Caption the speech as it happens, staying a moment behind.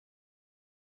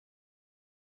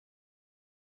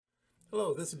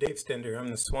Hello, this is Dave Stender. I'm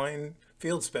the swine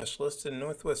field specialist in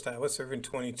Northwest Iowa, serving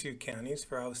 22 counties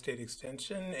for Iowa State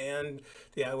Extension and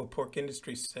the Iowa Pork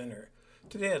Industry Center.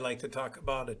 Today I'd like to talk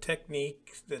about a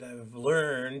technique that I've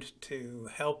learned to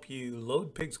help you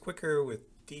load pigs quicker with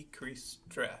decreased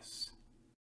stress.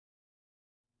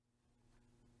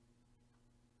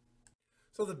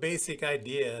 So the basic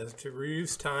idea to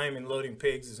reduce time in loading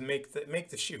pigs is make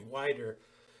the chute wider.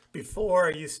 Before,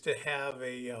 I used to have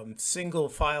a single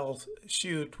file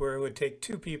chute where it would take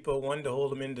two people, one to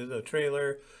hold them into the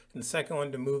trailer and the second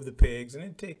one to move the pigs, and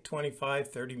it'd take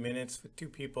 25-30 minutes with two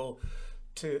people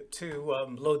to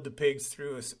load the pigs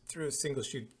through a single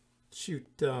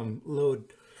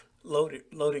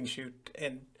loading chute.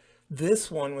 And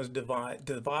this one was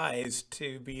devised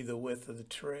to be the width of the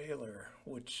trailer,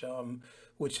 which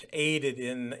aided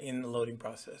in the loading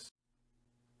process.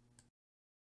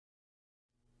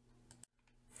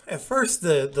 At first,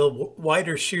 the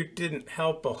wider chute didn't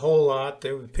help a whole lot.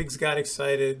 The pigs got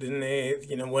excited and they,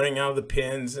 running out of the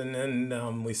pens, and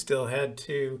then we still had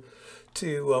to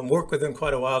work with them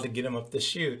quite a while to get them up the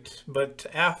chute. But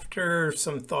after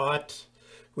some thought,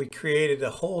 we created a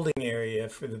holding area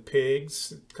for the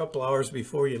pigs a couple hours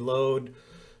before you load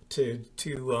to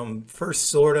first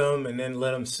sort them and then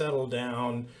let them settle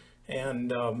down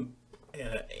and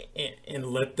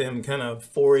let them kind of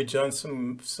forage on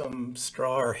some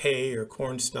straw or hay or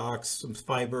corn stalks, some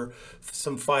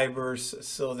fibers,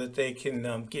 so that they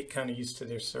can get kind of used to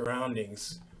their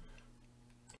surroundings.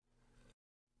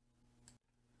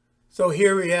 So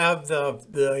here we have the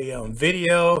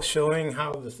video showing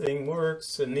how the thing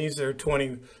works, and these are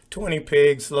 20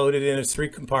 pigs loaded into 3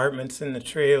 compartments in the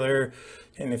trailer.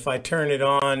 And if I turn it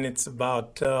on, it's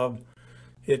about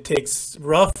it takes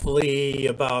roughly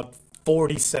about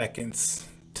 40 seconds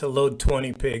to load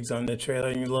 20 pigs on the trailer,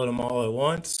 and you load them all at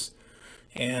once,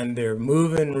 and they're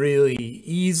moving really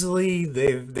easily.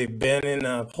 They've been in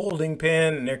a holding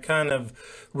pen and they're kind of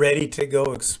ready to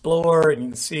go explore, and you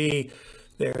can see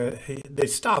they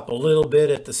stop a little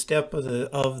bit at the step of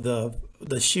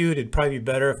the chute. It'd probably be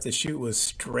better if the chute was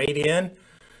straight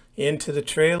into the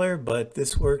trailer, but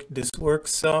this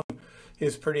works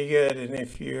is pretty good. And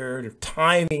if you're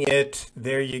timing it,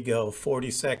 there you go, 40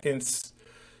 seconds.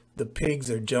 The pigs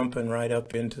are jumping right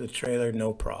up into the trailer,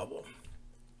 no problem.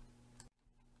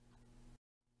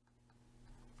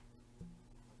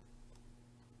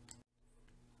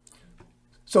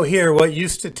 So here, what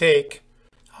used to take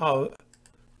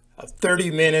 30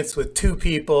 minutes with 2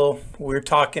 people, we're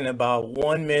talking about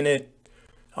 1 minute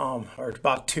or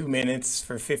about 2 minutes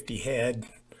for 50 head.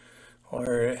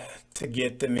 Or to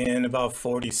get them in about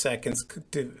 40 seconds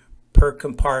per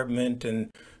compartment.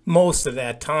 And most of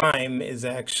that time is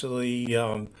actually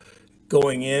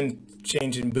going in,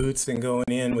 changing boots, and going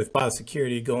in with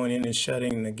biosecurity, going in and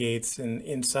shutting the gates and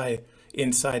inside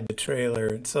the trailer.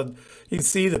 And so you can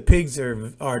see the pigs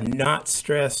are not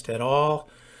stressed at all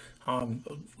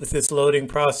with this loading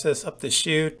process up the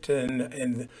chute,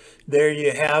 and there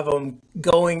you have them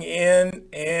going in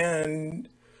and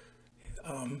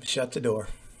shut the door.